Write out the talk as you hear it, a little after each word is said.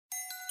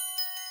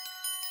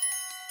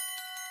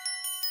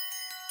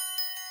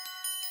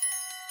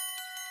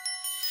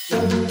Faith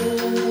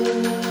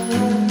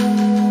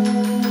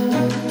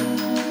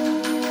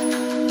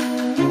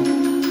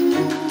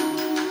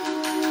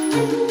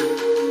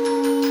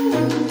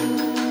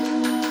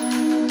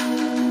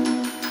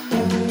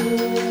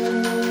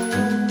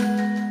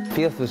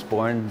was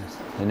born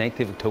the 19th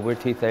of October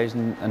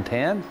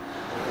 2010,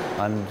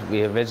 and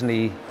we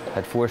originally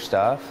had 4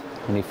 staff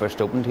when we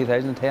first opened in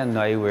 2010.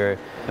 Now we're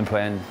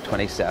employing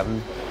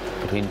 27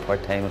 between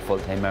part-time and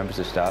full-time members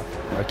of staff.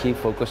 Our key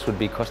focus would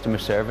be customer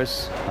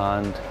service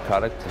and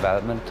product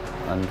development,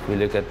 and we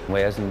look at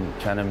ways in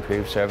trying to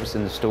improve service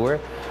in the store.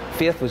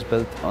 Faith was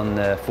built on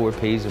the 4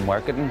 P's of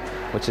marketing,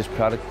 which is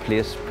product,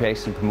 place,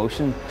 price and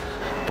promotion.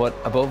 But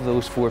above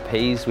those 4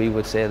 P's, we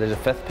would say there's a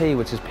 5th P,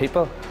 which is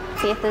people.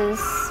 Faith is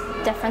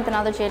different than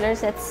other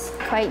jewellers. It's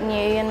quite new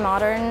and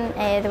modern.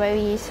 The way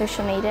we use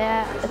social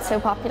media, it's so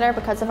popular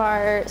because of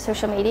our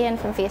social media and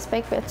from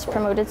Facebook. It's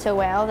promoted so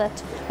well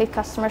that we have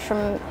customers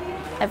from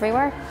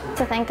everywhere.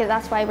 So I think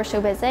that's why we're so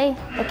busy.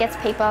 It gets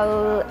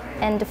people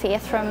into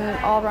Faith from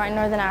all around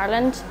Northern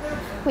Ireland.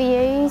 We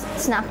use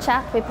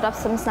Snapchat. We put up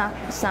some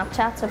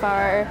Snapchats of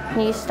our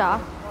new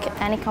stock.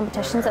 Any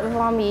competitions that we've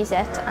won, we use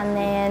it, and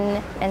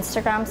then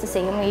Instagram's the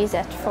same. We use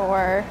it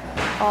for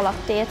all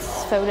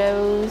updates,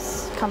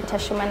 photos,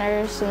 competition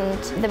winners, and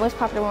the most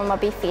popular one will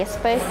be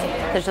Facebook.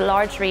 There's a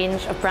large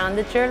range of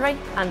branded jewellery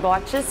and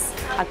watches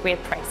at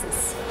great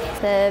prices.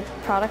 The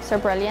products are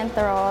brilliant.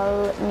 They're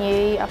all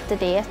new, up to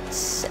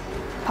date,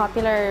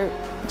 popular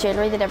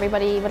jewellery that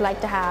everybody would like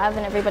to have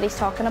and everybody's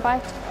talking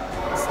about.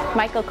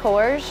 Michael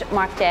Kors,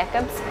 Marc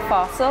Jacobs,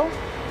 Fossil,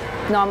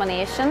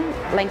 Nomination,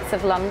 Links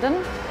of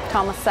London,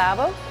 Thomas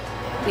Sabo.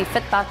 We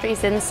fit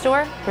batteries in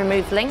store,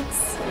 remove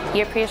links,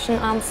 ear piercing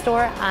on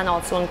store, and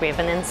also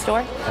engraving in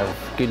store. We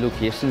have good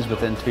locations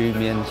within 2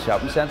 main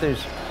shopping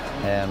centres.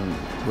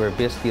 We're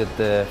basically at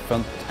the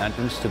front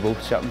entrance to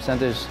both shopping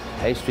centres,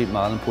 High Street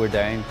Mall in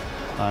Portdown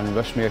and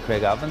Rushmere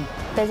Craigavon.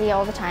 Busy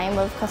all the time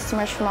with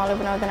customers from all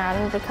over Northern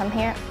Ireland would come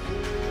here.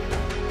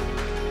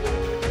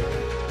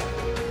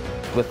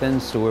 Within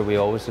store we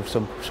always have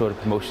some sort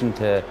of promotion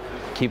to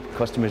keep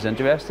customers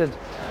interested,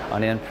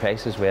 and then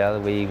price as well.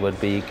 We would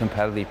be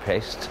competitively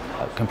priced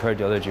compared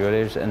to other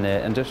jewellers in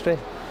the industry.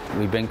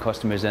 We bring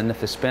customers in. If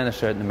they spend a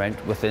certain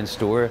amount within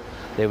store,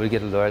 they will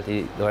get a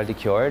loyalty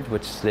card,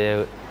 which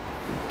they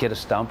get a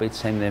stamp each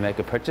time they make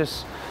a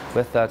purchase.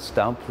 With that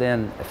stamp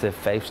then, if they have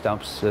 5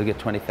 stamps, they'll get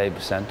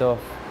 25% off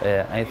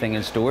anything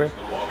in store.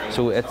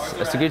 So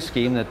it's a good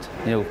scheme that,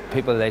 you know,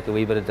 people like a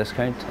wee bit of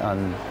discount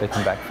and they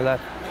come back for that.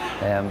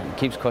 It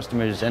keeps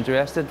customers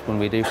interested when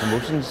we do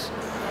promotions,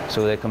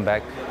 so they come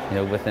back, you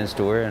know, within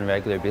store on a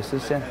regular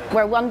basis. Yeah.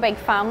 We're one big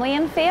family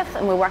in Faith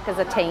and we work as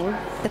a team.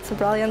 It's a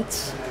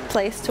brilliant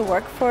place to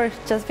work for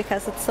just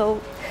because it's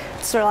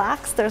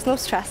relaxed, there's no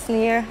stress in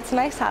here. It's a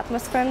nice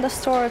atmosphere in the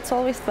store, it's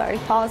always very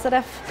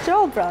positive. They're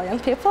all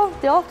brilliant people,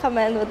 they all come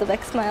in with the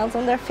big smiles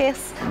on their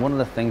face. One of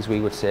the things we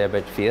would say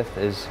about Faith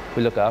is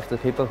we look after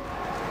the people.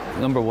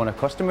 Number 1 are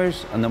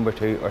customers and number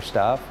 2 are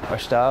staff. Our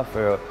staff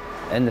are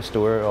in the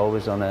store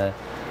always on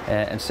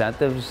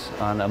incentives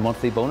and a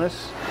monthly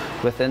bonus.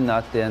 Within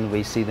that then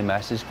we see the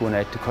message going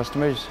out to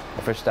customers.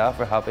 If our staff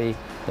are happy,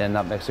 then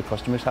that makes the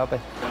customers happy.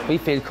 We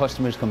feel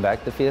customers come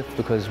back to Faith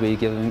because we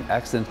give them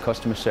excellent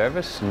customer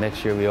service and make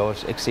sure we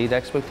always exceed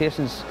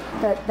expectations.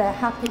 That they're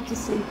happy to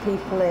see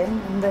people in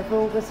and they've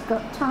always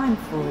got time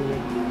for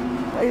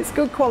you. It's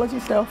good quality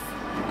stuff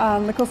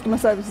and the customer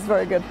service is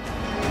very good.